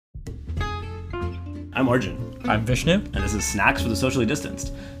I'm Arjun. I'm Vishnu. And this is Snacks for the Socially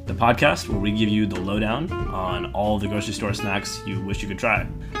Distanced, the podcast where we give you the lowdown on all the grocery store snacks you wish you could try.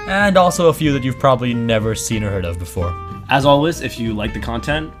 And also a few that you've probably never seen or heard of before. As always, if you like the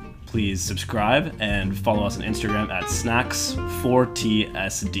content, please subscribe and follow us on Instagram at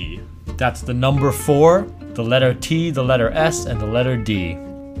snacks4tsd. That's the number 4, the letter T, the letter S, and the letter D.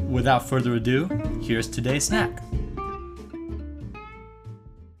 Without further ado, here's today's snack.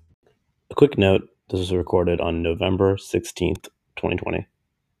 A quick note, this was recorded on November 16th, 2020.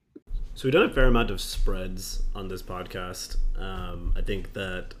 So we've done a fair amount of spreads on this podcast. I think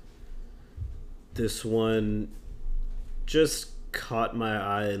that this one just caught my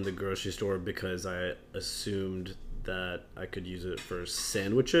eye in the grocery store because I assumed that I could use it for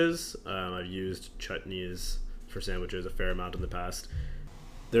sandwiches. I've used chutneys for sandwiches a fair amount in the past.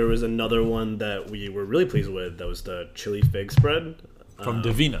 There was another one that we were really pleased with. That was the chili fig spread. From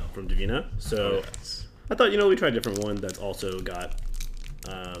Divina. So I thought, we try a different one that's also got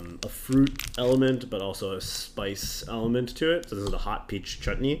a fruit element, but also a spice element to it. So this is the hot peach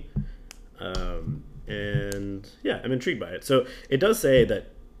chutney. And yeah, I'm intrigued by it. So it does say that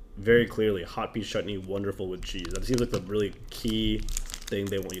very clearly hot peach chutney, wonderful with cheese. That seems like the really key thing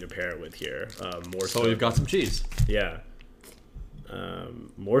they want you to pair it with here. So we've got some cheese. Yeah.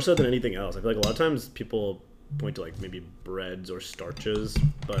 More so than anything else. I feel like a lot of times people point to like maybe breads or starches,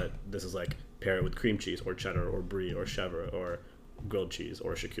 but this is like pair it with cream cheese or cheddar or brie or chèvre or grilled cheese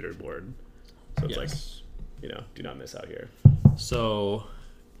or charcuterie board. So it's like, do not miss out here. So,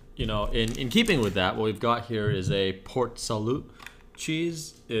 in keeping with that, what we've got here is a Port Salut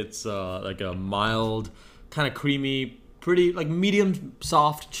cheese. It's like a mild, kind of creamy, pretty like medium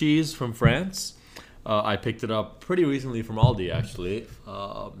soft cheese from France. I picked it up pretty recently from Aldi, actually.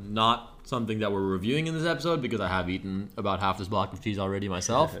 Not something that we're reviewing in this episode because I have eaten about half this block of cheese already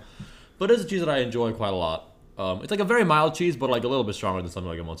myself. But it's a cheese that I enjoy quite a lot. It's like a very mild cheese, but like a little bit stronger than something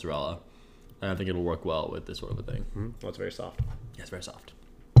like a mozzarella. And I think it'll work well with this sort of a thing. Mm-hmm. Well, it's very soft. Yeah, it's very soft.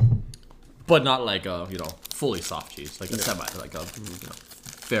 But not like a, fully soft cheese. Like a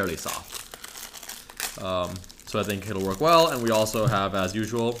fairly soft. So I think it'll work well. And we also have, as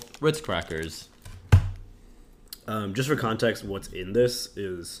usual, Ritz crackers. Just for context, what's in this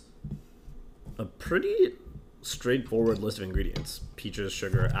is a pretty straightforward list of ingredients: peaches,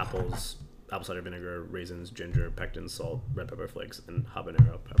 sugar, apples, apple cider vinegar, raisins, ginger, pectin, salt, red pepper flakes, and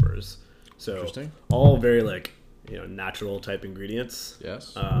habanero peppers. So all very natural type ingredients.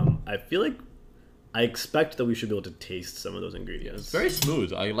 Yes. I feel like I expect that we should be able to taste some of those ingredients. It's very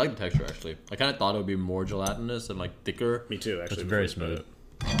smooth. I like the texture actually. I kind of thought it would be more gelatinous and thicker. Me too. Actually, it's very smooth.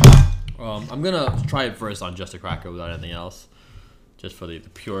 I'm gonna try it first on just a cracker without anything else, just for the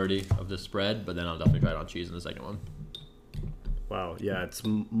purity of the spread. But then I'll definitely try it on cheese in the second one. Wow. Yeah, it's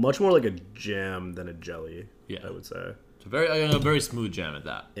much more like a jam than a jelly. Yeah, I would say. It's a very smooth jam at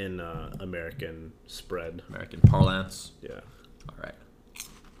that. In American spread. American parlance. Yeah. All right.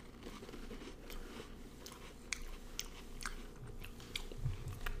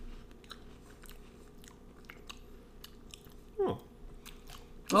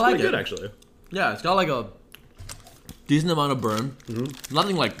 I like it actually. Yeah, it's got like a decent amount of burn.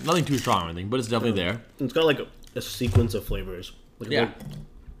 Mm-hmm. Nothing too strong or anything, but it's definitely there. It's got like a sequence of flavors. Like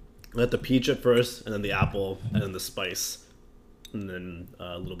the peach at first, and then the apple, and then the spice, and then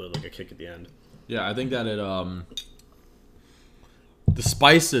a little bit of like a kick at the end. Yeah, I think that the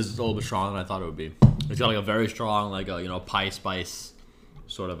spice is a little bit stronger than I thought it would be. It's got like a very strong pie spice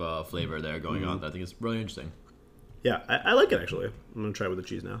sort of a flavor there going on. I think it's really interesting. Yeah, I like it actually. I'm gonna try it with the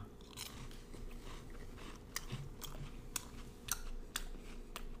cheese now.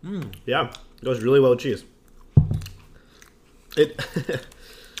 Yeah, it goes really well with cheese. I think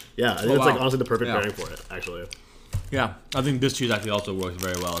it's like honestly the perfect pairing for it, actually. Yeah, I think this cheese actually also works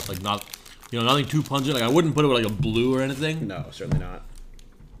very well. It's like not, nothing too pungent. Like I wouldn't put it with like a blue or anything. No, certainly not.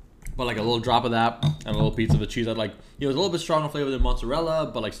 But like a little drop of that and a little piece of the cheese that it's a little bit stronger flavor than mozzarella,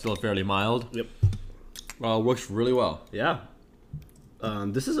 but still fairly mild. Yep. Works really well. Yeah.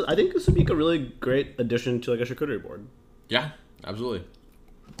 I think this would be a really great addition to a charcuterie board. Yeah, absolutely.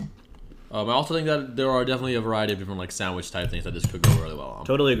 I also think that there are definitely a variety of different sandwich type things that this could go really well on.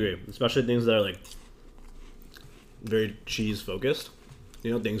 Totally agree, especially things that are very cheese focused.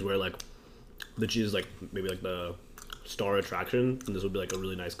 Things where the cheese is maybe the star attraction, and this would be a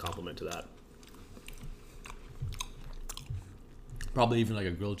really nice complement to that. Probably even a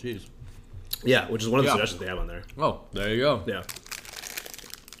grilled cheese. Yeah, which is one of the suggestions they have on there. Oh, there you go. Yeah.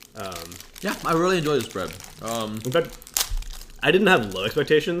 Yeah, I really enjoy this bread. In fact, I didn't have low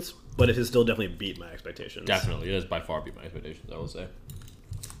expectations, but it has still definitely beat my expectations. Definitely, it has by far beat my expectations, I will say.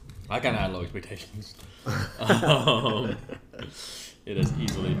 I kind of had low expectations. um, it has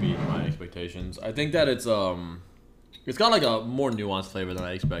easily beat my expectations. I think that it's got like a more nuanced flavor than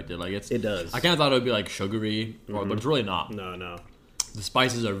I expected. Like It does. I kind of thought it would be like sugary, but it's really not. No. The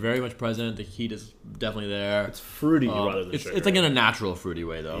spices are very much present. The heat is definitely there. It's fruity rather than sugar. It's like in a natural fruity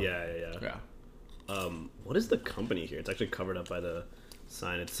way though. Yeah. What is the company here? It's actually covered up by the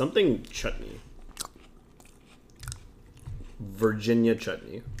sign. It's something chutney. Virginia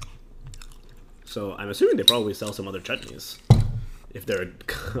chutney. So I'm assuming they probably sell some other chutneys. If they're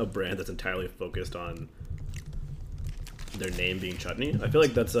a brand that's entirely focused on their name being chutney. I feel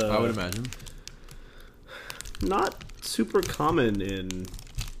like that's I would imagine. Not super common in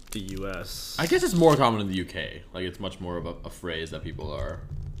the US. I guess it's more common in the UK. Like it's much more of a phrase that people are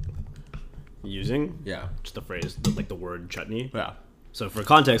using. Yeah. Just the phrase, like the word chutney. Yeah. So for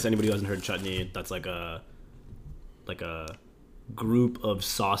context, anybody who hasn't heard chutney, that's like a group of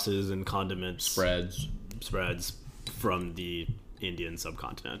sauces and condiments Spreads from the Indian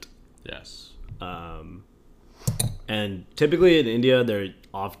subcontinent. Yes. And typically in India, they're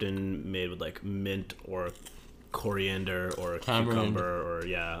often made with like mint or coriander or cucumber or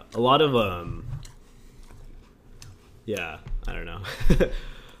a lot of I don't know.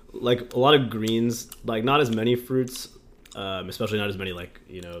 Like a lot of greens, like not as many fruits, especially not as many like,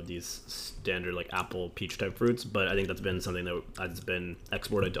 these standard like apple, peach type fruits, but I think that's been something that has been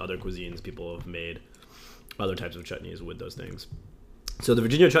exported to other cuisines. People have made other types of chutneys with those things. So the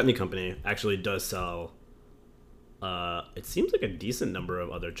Virginia Chutney Company actually does sell it seems like a decent number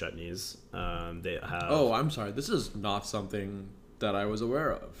of other chutneys. They have Oh, I'm sorry. This is not something that I was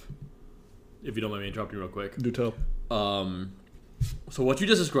aware of. If you don't mind me interrupting real quick. Do tell. So what you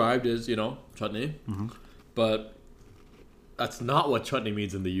just described is, chutney. Mm-hmm. But that's not what chutney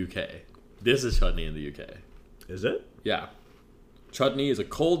means in the UK. This is chutney in the UK. Is it? Yeah. Chutney is a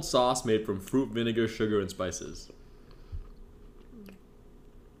cold sauce made from fruit, vinegar, sugar, and spices.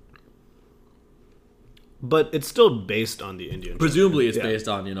 But it's still based on the Indian. Presumably it's based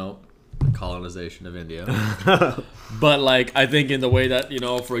on, the colonization of India. But, like, I think in the way that,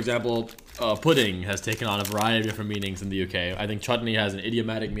 for example, pudding has taken on a variety of different meanings in the UK. I think chutney has an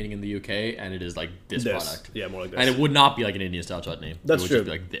idiomatic meaning in the UK, and it is like this product. Yeah, more like this. And it would not be like an Indian-style chutney. That's it would true. Just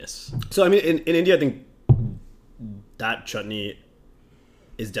be like this. So, I mean, in India, I think that chutney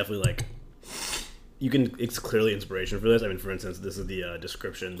is definitely like... It's clearly inspiration for this. I mean, for instance, this is the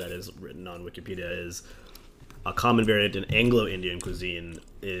description that is written on Wikipedia is... A common variant in Anglo-Indian cuisine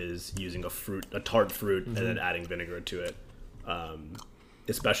is using a tart fruit, and then adding vinegar to it.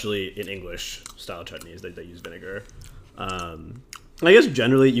 Especially in English-style chutneys, they use vinegar. I guess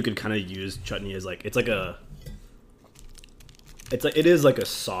generally you could kind of use chutney as like it is like a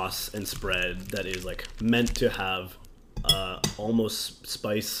sauce and spread that is like meant to have almost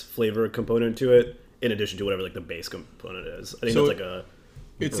spice flavor component to it, in addition to whatever like the base component is. I think that's like a.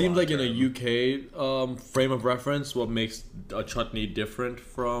 It seems like in a UK frame of reference, what makes a chutney different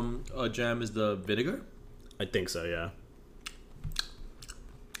from a jam is the vinegar? I think so, yeah.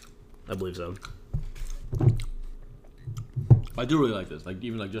 I believe so. I do really like this. Like,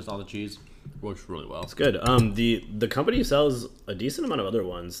 even like just on the cheese, works really well. It's good. The company sells a decent amount of other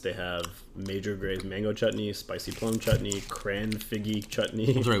ones. They have Major Gray's mango chutney, spicy plum chutney, cran figgy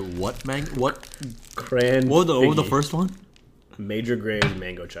chutney. I'm sorry, what what? Cran What was the first one? Major Gray's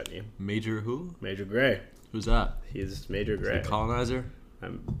mango chutney. Major who? Major Gray. Who's that? He's Major Gray. Is he a colonizer?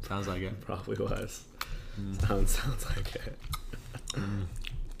 I'm Sounds like it. probably was. Sounds like it.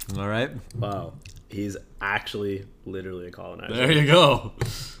 All right. Wow. He's actually literally a colonizer. There you go.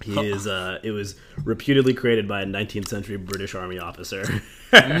 He is. It was reputedly created by a 19th century British Army officer.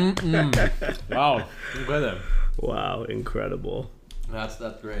 Wow. Okay then. Wow, incredible. That's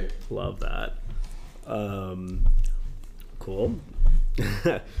great. Love that. Cool.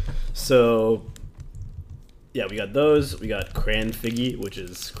 So, yeah, we got those. We got cran figgy, which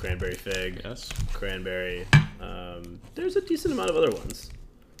is cranberry fig. Yes. Cranberry. There's a decent amount of other ones.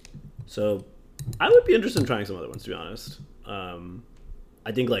 So, I would be interested in trying some other ones, to be honest.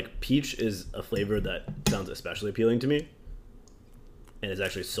 I think like peach is a flavor that sounds especially appealing to me, and is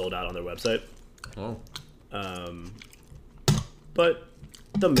actually sold out on their website. Oh. But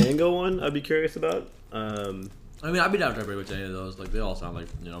the mango one, I'd be curious about. I mean, I'd be down to try pretty much any of those. Like, they all sound like,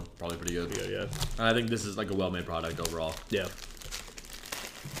 probably pretty good. Yeah. And I think this is like a well-made product overall. Yeah.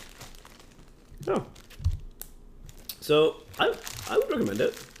 Oh. So I would recommend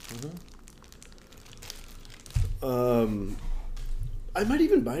it. I might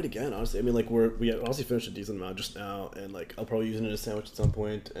even buy it again, honestly. I mean, like we obviously finished a decent amount just now, and like I'll probably use it in a sandwich at some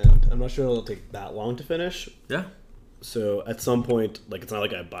point, and I'm not sure it'll take that long to finish. Yeah. So at some point, like it's not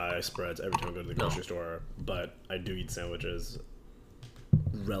like I buy spreads every time I go to the grocery store, but I do eat sandwiches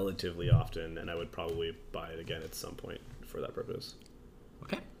relatively often, and I would probably buy it again at some point for that purpose.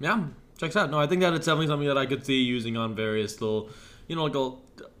 Okay, yeah, checks out. No, I think that it's definitely something that I could see using on various little, like a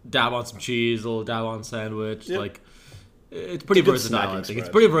dab on some cheese, a little dab on sandwich. Yep. Like, it's pretty versatile. I think it's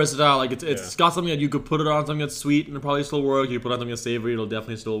pretty versatile. Like it's got something that you could put it on something that's sweet and it'll probably still work. You put it on something that's savory, it'll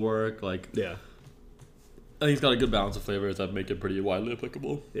definitely still work. Like, yeah. I think it's got a good balance of flavors that make it pretty widely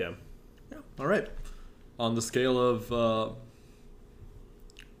applicable. Yeah. Yeah. All right. On the scale of,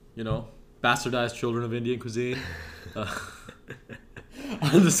 bastardized children of Indian cuisine, on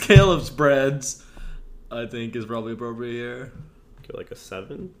the scale of spreads, I think is probably appropriate here. Go like a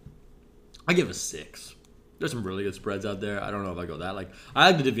 7? I give a 6. There's some really good spreads out there. I don't know if I go that. Like, I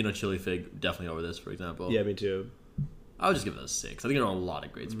like the Divino Chili Fig definitely over this, for example. Yeah, me too. I would just give it a 6. I think there are a lot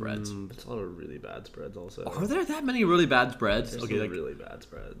of great spreads. There's a lot of really bad spreads also. Are there that many really bad spreads? There's some really bad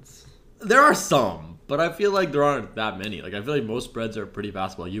spreads. There are some, but I feel like there aren't that many. Like, I feel like most spreads are pretty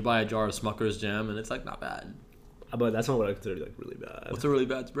passable. You buy a jar of Smucker's jam, and it's, like, not bad. But that's not what I consider, like, really bad. What's a really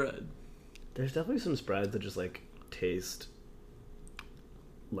bad spread? There's definitely some spreads that just, like, taste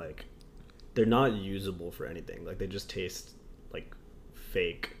like they're not usable for anything. Like, they just taste, like,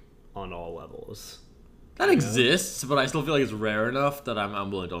 fake on all levels. That exists, but I still feel like it's rare enough that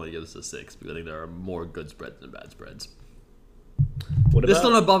I'm willing to only give this a 6 because I think there are more good spreads than bad spreads. This is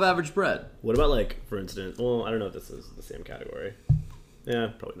still an above average spread. What about, like, for instance, well, I don't know if this is the same category. Yeah,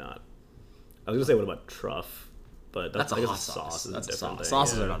 probably not. I was gonna say, what about truff? But that's a hot sauce. That's a different thing.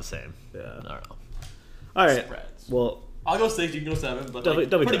 Sauces are not the same. Yeah. I don't know. All right. Spreads. Well, I'll go 6. You can go 7. But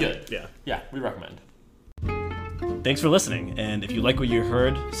definitely pretty good. Yeah. Yeah, we recommend. Thanks for listening, and if you like what you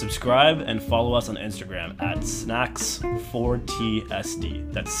heard, subscribe and follow us on Instagram at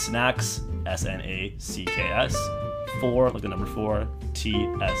snacks4tsd. That's snacks, SNACKS, 4 like the number 4,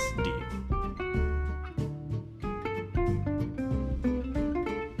 TSD.